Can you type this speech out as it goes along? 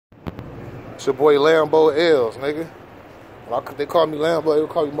It's your boy Lambo L's, nigga. They call me Lambo,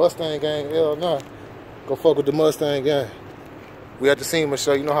 they call me Mustang Gang L. Nah, go fuck with the Mustang Gang. We at the Sema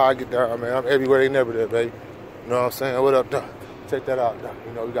show, you know how I get down, man. I'm everywhere, they never there, baby. You know what I'm saying? What up, Doc? Check that out, Doc.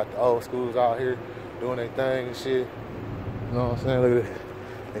 You know, we got the old schools out here doing their thing and shit. You know what I'm saying? Look at this.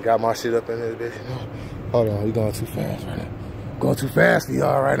 They got my shit up in this bitch. Hold on, we going too fast right now. Going too fast for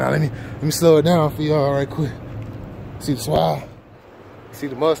y'all right now. Let me slow it down for y'all right quick. See the swag? See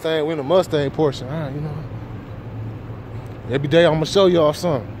the Mustang? We in the Mustang portion, you know. Every day I'm gonna show y'all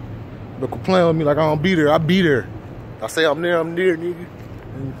something. Don't complain with me like I don't be there. I be there. I say I'm there, nigga.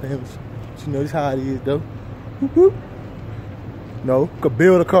 You know this how it is, though. No, could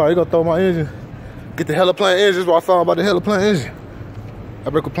build a car. You gonna throw my engine. Get the hella-plane engine. That's what I found about the hella-plane engine. I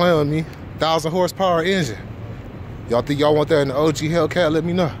better complain with me. 1,000 horsepower engine. Y'all think y'all want that in the OG Hellcat? Let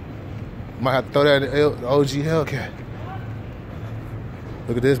me know. Might have to throw that in the OG Hellcat.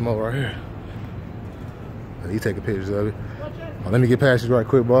 Look at this mo right here. He taking pictures of it. Oh, let me get past you right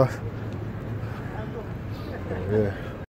quick, boss. Yeah.